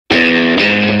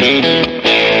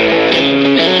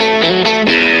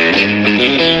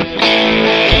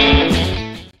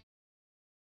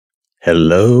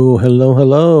Hello, hello,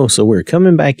 hello. So we're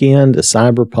coming back into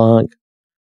Cyberpunk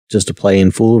just to play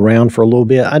and fool around for a little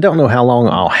bit. I don't know how long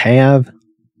I'll have.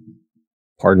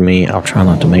 Pardon me, I'll try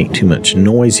not to make too much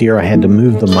noise here. I had to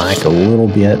move the mic a little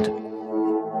bit.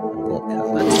 I'll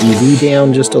cut my TV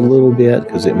down just a little bit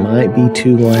because it might be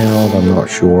too loud. I'm not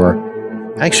sure.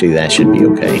 Actually, that should be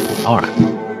okay. All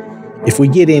right. If we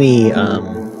get any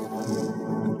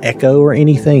echo or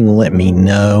anything, let me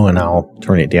know and I'll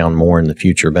turn it down more in the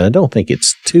future, but I don't think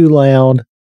it's too loud.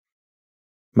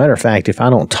 Matter of fact, if I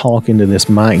don't talk into this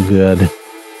mic good,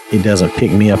 it doesn't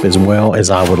pick me up as well as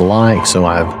I would like, so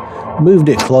I've moved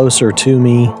it closer to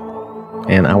me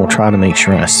and I will try to make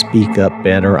sure I speak up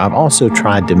better. I've also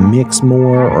tried to mix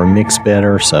more or mix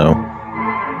better, so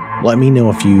let me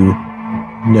know if you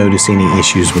notice any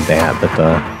issues with that,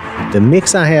 but the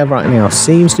mix I have right now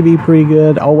seems to be pretty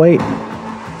good. Oh wait,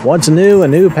 what's new? A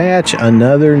new patch?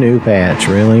 Another new patch,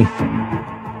 really?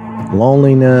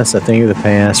 Loneliness, a thing of the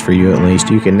past for you at least.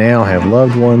 You can now have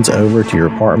loved ones over to your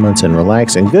apartments and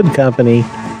relax in good company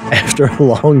after a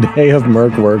long day of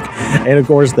merc work. And of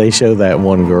course, they show that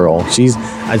one girl. She's,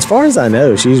 as far as I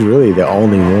know, she's really the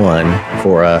only one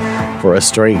for a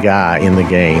straight guy in the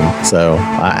game. So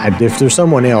if there's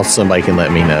someone else, somebody can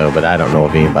let me know, but I don't know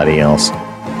of anybody else.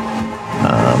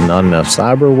 Not enough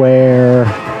cyberware.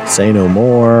 Say no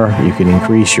more. You can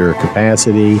increase your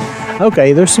capacity.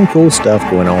 Okay, there's some cool stuff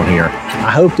going on here.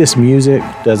 I hope this music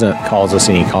doesn't cause us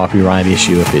any copyright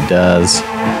issue. If it does,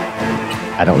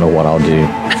 I don't know what I'll do.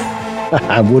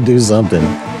 I will do something,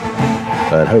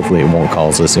 but hopefully it won't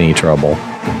cause us any trouble.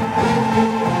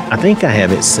 I think I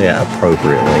have it set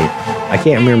appropriately. I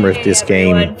can't remember if this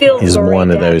game is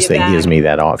one of those that gives me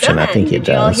that option. I think it does.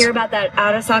 Did you all hear about that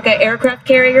Arasaka aircraft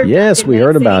carrier? Yes, we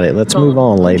heard about it. Let's move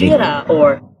on, lady.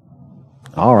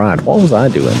 All right, what was I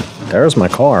doing? There's my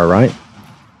car, right?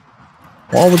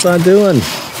 What was I doing?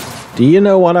 Do you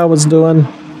know what I was doing?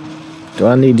 Do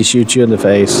I need to shoot you in the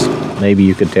face? Maybe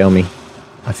you could tell me.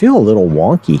 I feel a little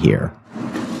wonky here.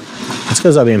 It's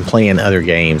because I've been playing other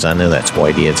games. I know that's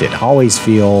what it is. It always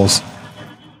feels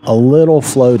a little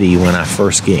floaty when I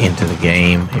first get into the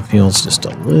game. It feels just a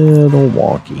little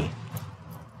wonky.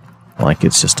 Like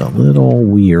it's just a little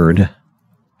weird.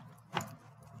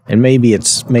 And maybe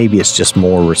it's just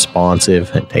more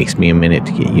responsive. It takes me a minute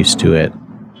to get used to it.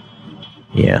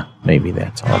 Yeah, maybe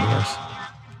that's all it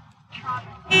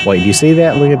is. Wait, do you see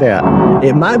that? Look at that.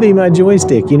 It might be my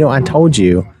joystick. You know, I told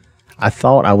you. I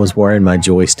thought I was wearing my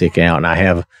joystick out, and I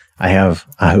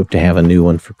hope to have a new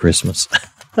one for Christmas.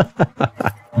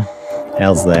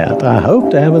 How's that? I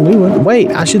hope to have a new one. Wait,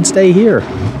 I should stay here.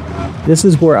 This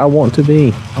is where I want to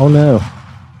be. Oh no.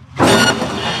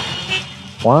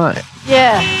 Why?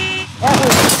 Yeah.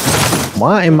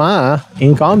 Why am I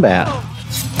in combat?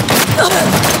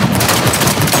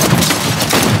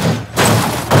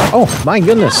 Oh my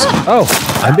goodness. Oh,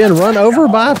 I've been run over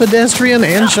by a pedestrian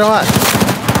and shot.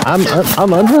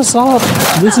 I'm under assault.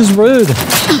 This is rude.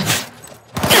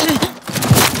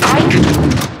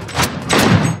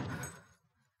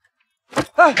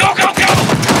 Go, go, go!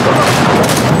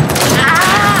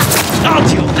 I'll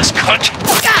deal with this cunt.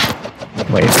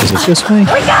 Wait, is it this way? We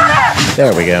got her!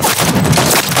 There we go.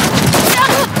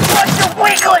 What's your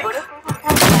weakling?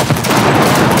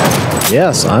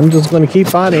 Yes, I'm just going to keep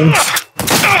fighting.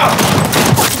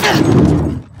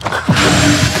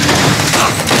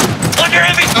 Under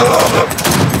heavy.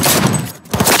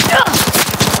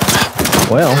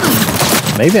 Well,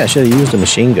 maybe I should have used a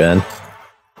machine gun.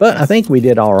 But I think we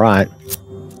did all right.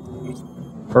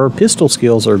 Her pistol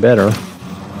skills are better.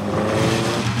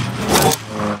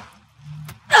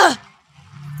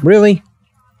 Really?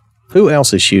 Who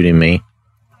else is shooting me?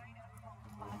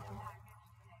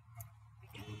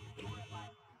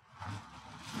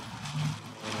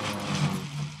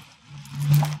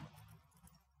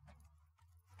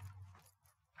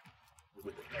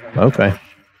 Okay.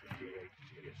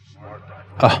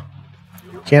 Oh,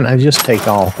 can't I just take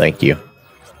all? Thank you.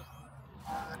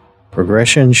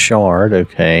 Progression shard,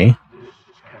 okay.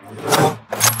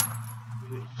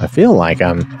 I feel like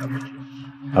I'm...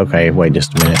 Okay, wait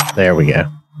just a minute. There we go.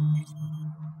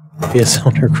 Piss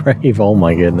on her grave, oh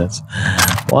my goodness.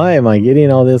 Why am I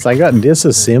getting all this? I got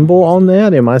disassemble on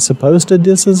that? Am I supposed to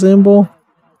disassemble?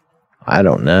 I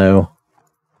don't know.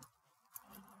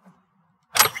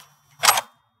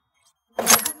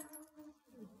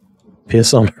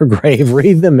 Piss on her grave.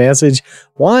 Read the message.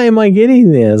 Why am I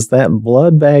getting this? That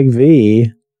Bloodbag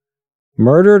V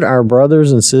murdered our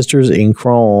brothers and sisters in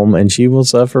Chrome, and she will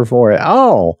suffer for it.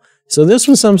 Oh, so this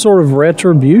was some sort of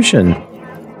retribution.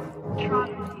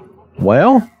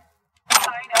 Well,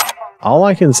 all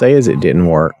I can say is it didn't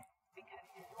work.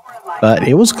 But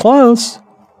it was close.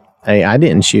 Hey, I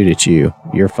didn't shoot at you.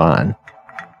 You're fine.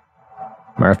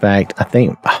 Matter of fact, I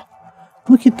think...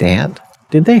 Look at that.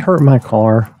 Did they hurt my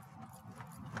car?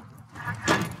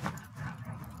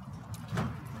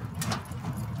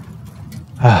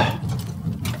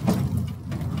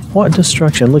 What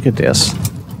destruction? Look at this.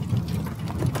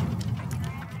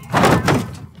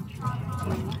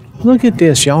 Look at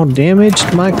this. Y'all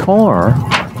damaged my car.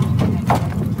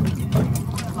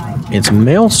 It's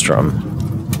Maelstrom.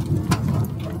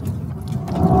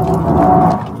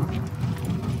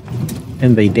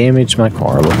 And they damaged my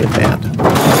car. Look at that.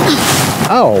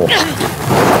 Oh.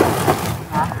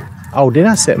 Oh, did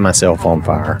I set myself on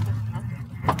fire?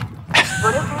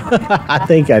 I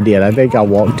think I did. I think I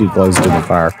walked too close to the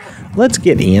fire. Let's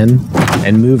get in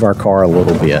and move our car a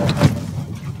little bit.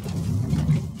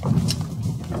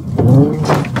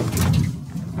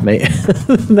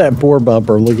 That poor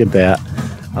bumper. Look at that.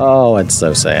 Oh, it's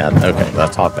so sad. Okay,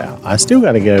 let's hop out. I still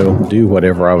got to go do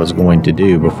whatever I was going to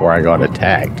do before I got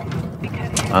attacked.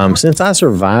 Since I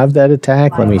survived that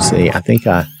attack, let me see. I think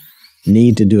I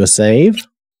need to do a save.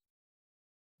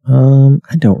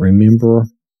 I don't remember.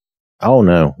 Oh,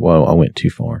 no. Whoa, I went too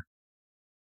far.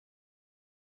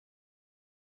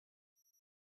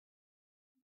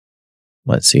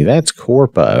 Let's see. That's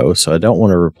Corpo, so I don't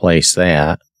want to replace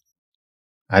that.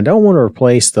 I don't want to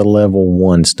replace the level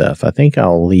 1 stuff. I think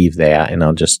I'll leave that, and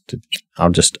I'll just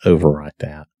overwrite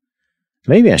that.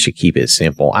 Maybe I should keep it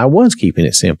simple. I was keeping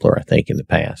it simpler, I think, in the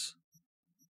past.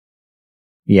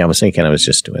 Yeah, I was thinking I was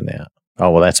just doing that. Oh,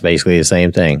 well, that's basically the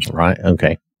same thing, right?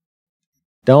 Okay.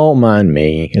 Don't mind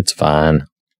me. It's fine.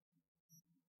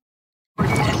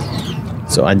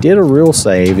 So I did a real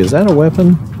save. Is that a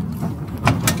weapon?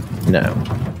 No.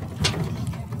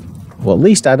 Well, at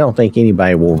least I don't think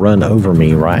anybody will run over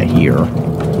me right here.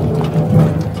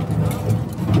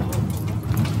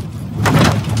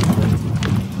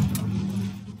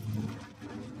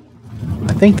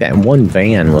 I think that one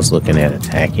van was looking at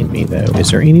attacking me, though. Is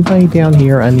there anybody down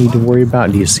here I need to worry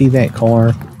about? Do you see that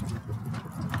car?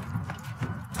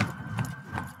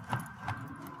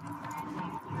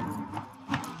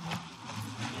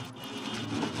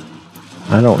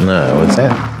 I don't know.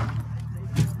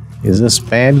 Is this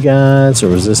bad guys, or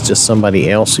was this just somebody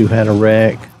else who had a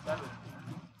wreck?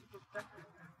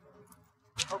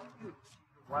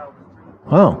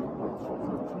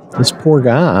 Oh. This poor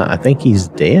guy, I think he's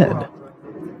dead.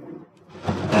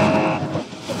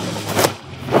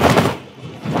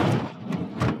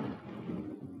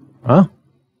 Huh?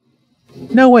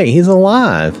 No, wait, he's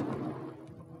alive.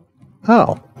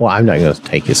 Oh, well, I'm not going to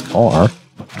take his car.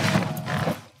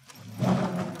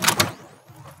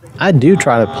 I do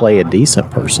try to play a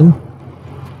decent person.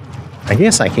 I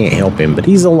guess I can't help him, but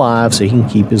he's alive, so he can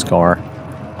keep his car.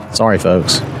 Sorry,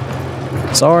 folks.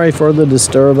 Sorry for the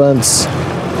disturbance.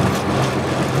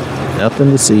 Nothing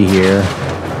to see here.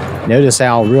 Notice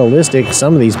how realistic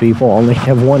some of these people only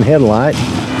have one headlight.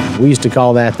 We used to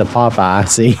call that the Popeye.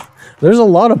 See, there's a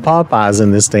lot of Popeyes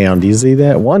in this town. Do you see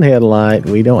that? One headlight.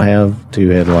 We don't have 2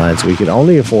 headlights. We could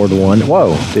only afford 1.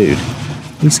 Whoa, dude.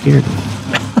 He scared me.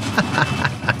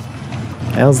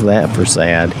 How's that for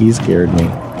sad? He scared me.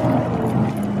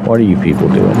 What are you people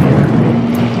doing here?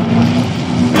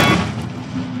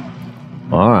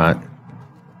 Alright.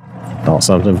 Thought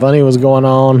something funny was going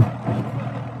on.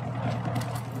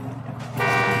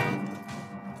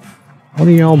 What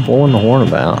are y'all blowing the horn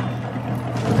about?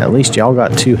 At least y'all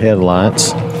got 2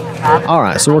 headlights.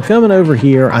 Alright, so we're coming over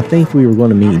here. I think we were going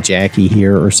to meet Jackie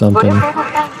here or something.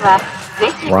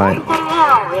 Right.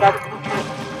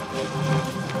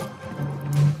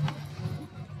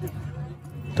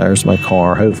 There's my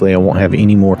car. Hopefully I won't have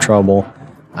any more trouble.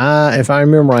 If I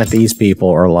remember right, these people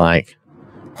are like,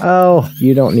 oh,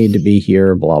 you don't need to be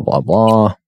here, blah, blah,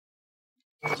 blah.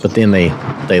 But then they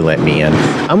let me in.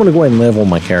 I'm going to go ahead and level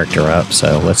my character up,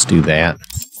 so let's do that.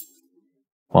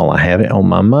 While I have it on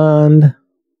my mind.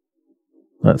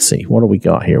 Let's see, what do we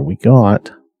got here? We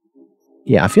got...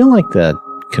 Yeah, I feel like the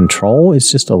control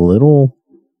is just a little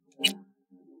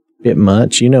bit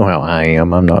much. You know how I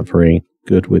am. I'm not very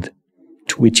good with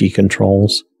twitchy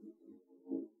controls.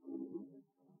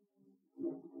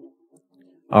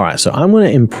 Alright, so I'm going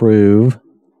to improve.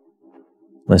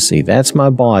 Let's see, that's my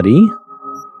body.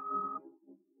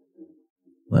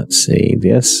 Let's see,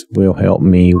 this will help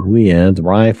me with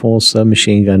rifles,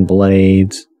 submachine gun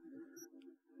blades.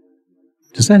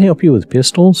 Does that help you with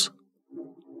pistols?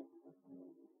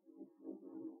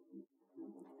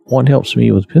 What helps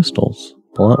me with pistols?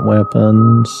 Blunt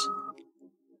weapons.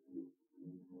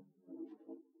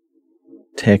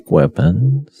 Tech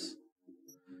weapons.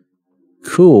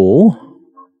 Cool.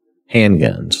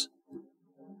 Handguns.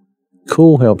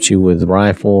 Cool helps you with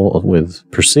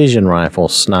precision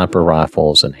rifles, sniper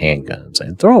rifles, and handguns,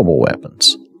 and throwable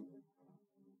weapons.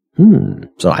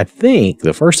 So I think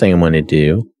the first thing I'm going to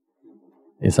do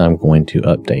is I'm going to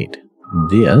update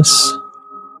this.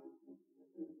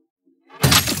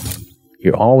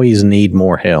 You always need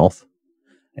more health.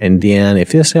 And then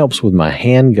if this helps with my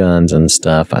handguns and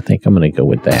stuff, I think I'm going to go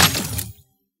with that.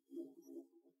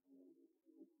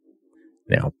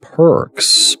 Now,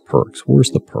 perks. Perks.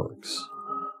 Where's the perks?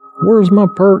 Where's my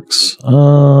perks?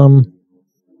 I've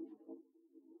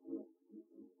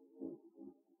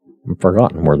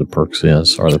forgotten where the perks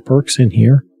is. Are the perks in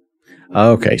here?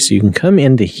 Okay, so you can come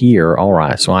into here. All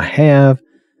right, so I have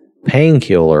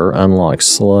Painkiller unlocks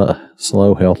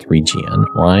slow health regen,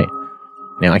 right?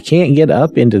 Now, I can't get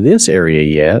up into this area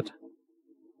yet.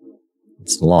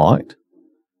 It's locked.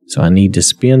 So I need to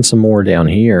spend some more down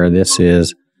here. This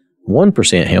is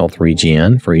 1% health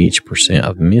regen for each percent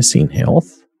of missing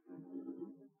health.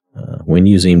 When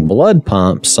using blood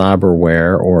pump,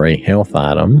 cyberware, or a health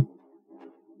item.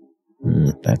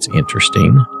 That's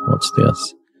interesting. What's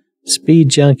this? Speed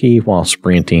junkie while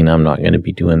sprinting. I'm not going to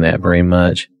be doing that very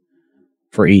much.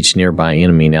 For each nearby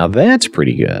enemy. Now that's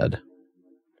pretty good.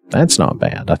 That's not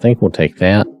bad. I think we'll take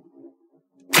that.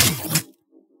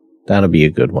 That'll be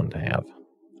a good one to have.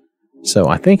 So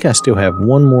I think I still have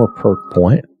one more perk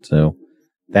point. So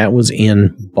that was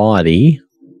in body.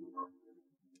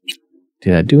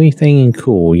 Did I do anything in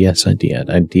cool? Yes, I did.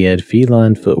 I did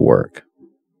feline footwork.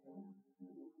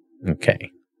 Okay.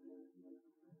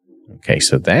 Okay,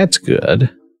 so that's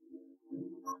good.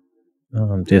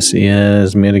 This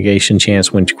is mitigation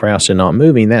chance when crouched and not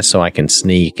moving. That's so I can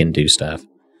sneak and do stuff.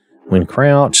 When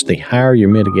crouched, the higher your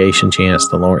mitigation chance,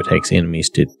 the longer it takes enemies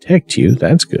to detect you.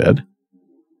 That's good.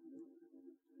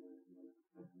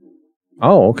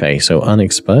 Oh, okay, so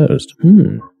unexposed.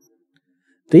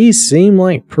 These seem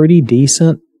like pretty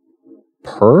decent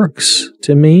perks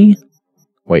to me.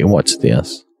 Wait, what's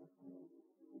this?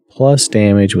 Plus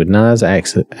damage with knives,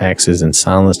 axes, and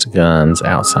silenced guns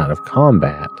outside of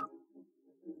combat.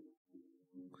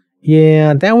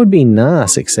 Yeah, that would be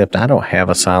nice, except I don't have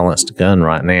a silenced gun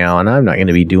right now, and I'm not going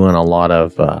to be doing a lot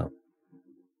of,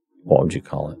 what would you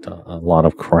call it? A lot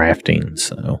of crafting,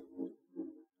 so.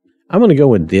 I'm going to go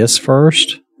with this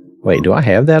first. Wait, do I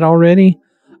have that already?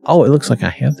 Oh, it looks like I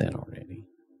have that already.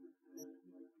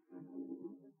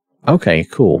 Okay,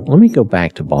 cool. Let me go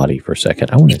back to body for a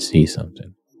second. I want to see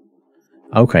something.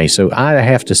 Okay, so I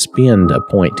have to spend a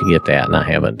point to get that, and I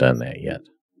haven't done that yet.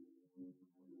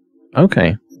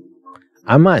 Okay.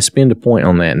 I might spend a point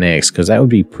on that next, because that would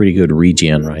be pretty good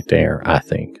regen right there, I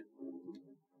think.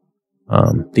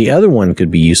 The other one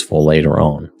could be useful later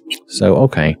on. So,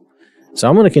 okay. So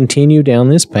I'm going to continue down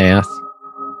this path.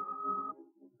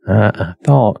 I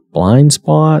thought blind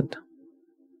spot.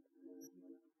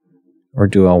 Or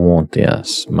do I want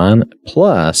this? Mine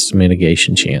plus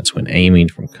mitigation chance when aiming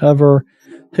from cover.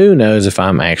 Who knows if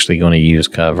I'm actually going to use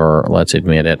cover. Let's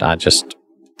admit it. I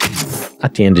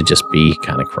tend to just be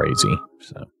kind of crazy.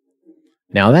 So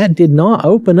now that did not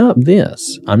open up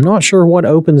this. I'm not sure what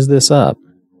opens this up.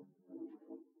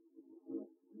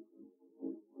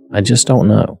 I just don't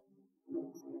know.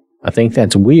 I think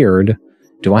that's weird.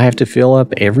 Do I have to fill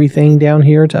up everything down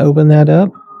here to open that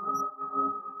up?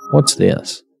 What's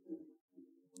this?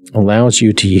 Allows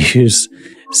you to use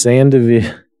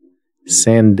Sandevistan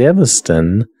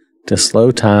to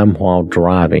slow time while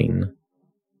driving.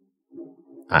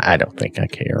 I don't think I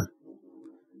care.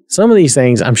 Some of these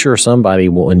things, I'm sure somebody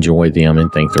will enjoy them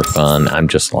and think they're fun. I'm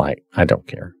just like, I don't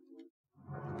care.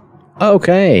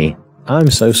 Okay. I'm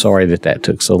so sorry that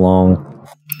took so long.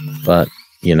 But,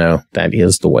 you know, that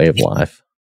is the way of life.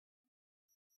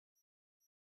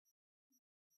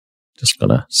 Just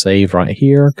gonna save right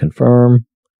here. Confirm.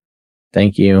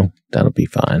 Thank you. That'll be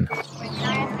fine.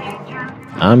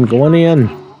 I'm going in.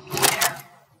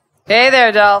 Hey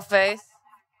there, dollface.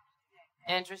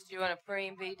 Interest you in a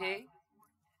preem VD?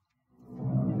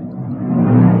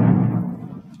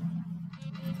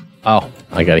 Oh,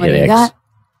 I gotta hit X. Got?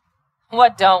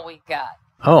 What don't we got?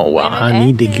 Oh, well, I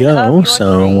need to go,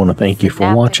 so I want to thank you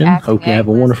for watching. Hope you have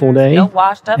a wonderful day,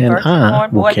 and I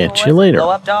will catch you later.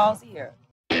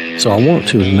 So I want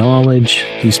to acknowledge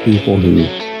these people who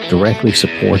directly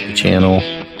support the channel.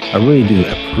 I really do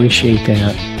appreciate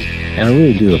that, and I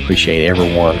really do appreciate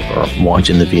everyone for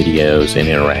watching the videos and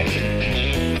interacting.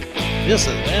 This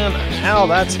has been How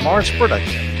That Smarts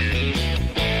production.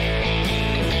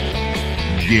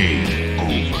 Game.